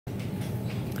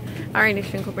Alright,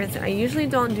 Extreme Clippers, I usually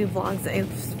don't do vlogs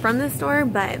from the store,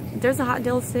 but there's a hot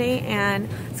deal today and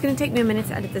it's going to take me a minute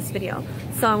to edit this video.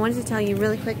 So I wanted to tell you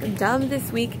really quick, Dove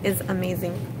this week is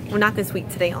amazing. Well, not this week,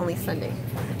 today, only Sunday.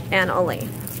 And Olay.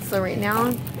 So right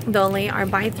now, the Olay are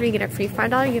buy 3, get a free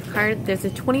 $5 gift card. There's a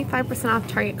 25% off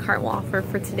Target Cartwheel offer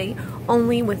for today,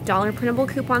 only with dollar printable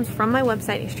coupons from my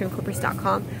website,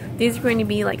 extremeclippers.com. These are going to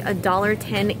be like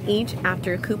 $1.10 each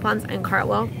after coupons and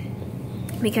Cartwheel,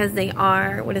 because they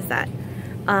are, what is that?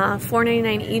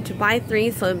 $4.99 each, buy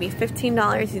 3, so it would be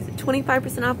 $15. Use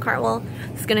 25% off Cartwheel.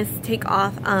 It's going to take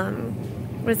off,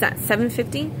 what is that,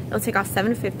 $7.50? It'll take off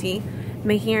 $7.50,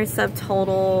 making your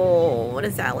subtotal, what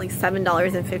is that, like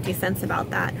 $7.50,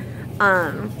 about that.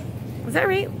 Was that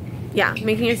right? Yeah,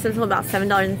 making your subtotal about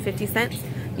 $7.50.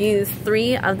 Use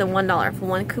 3 of the $1 for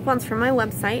 1 coupons from my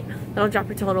website. That'll drop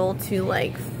your total to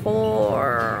like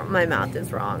 4, my math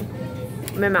is wrong.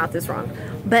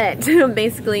 But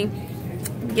basically,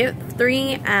 get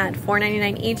 3 at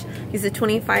 $4.99 each. Use a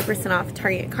 25% off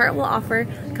Target Cartwheel offer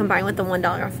combined with the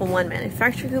 $1 off of 1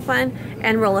 manufacturer coupon,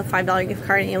 and roll a $5 gift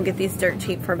card, and you'll get these dirt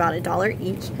cheap for about $1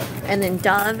 each. And then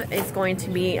Dove is going to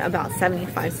be about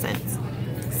 75 cents.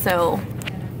 So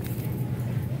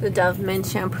the Dove men's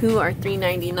shampoo are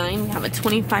 $3.99. We have a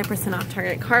 25% off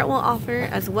Target Cartwheel offer,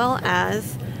 as well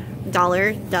as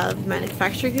dollar Dove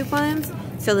manufacturer coupons.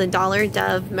 So the dollar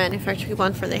Dove manufacturer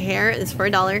coupon for the hair is for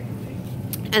 $1.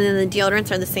 And then the deodorants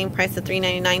are the same price at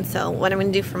 $3.99. So what I'm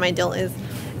going to do for my deal is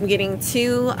I'm getting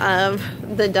 2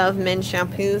 of the Dove men's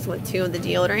shampoos with 2 of the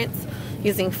deodorants,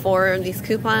 using 4 of these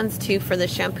coupons, 2 for the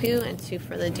shampoo and 2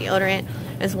 for the deodorant,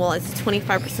 as well as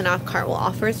 25% off Cartwheel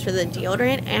offers for the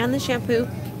deodorant and the shampoo,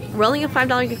 rolling a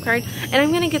 $5 gift card, and I'm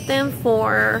going to get them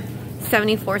for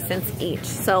 74 cents each.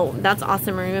 So that's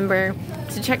awesome. Remember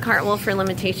to check Cartwheel for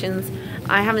limitations.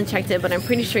 I haven't checked it, but I'm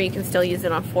pretty sure you can still use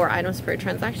it on 4 items per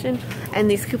transaction. And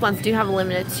these coupons do have a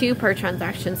limit of 2 per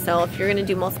transaction, so if you're going to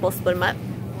do multiple, split them up.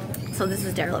 So this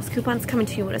is Dara Loves Coupons coming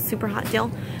to you with a super hot deal.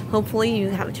 Hopefully you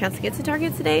have a chance to get to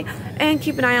Target today, and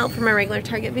keep an eye out for my regular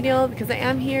Target video, because I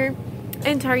am here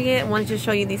in Target. I wanted to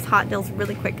show you these hot deals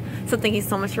really quick. So thank you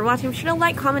so much for watching. Be sure to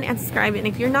like, comment, and subscribe. And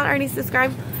if you're not already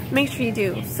subscribed, make sure you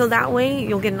do. So that way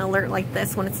you'll get an alert like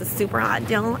this when it's a super hot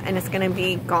deal, and it's going to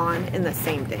be gone in the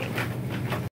same day.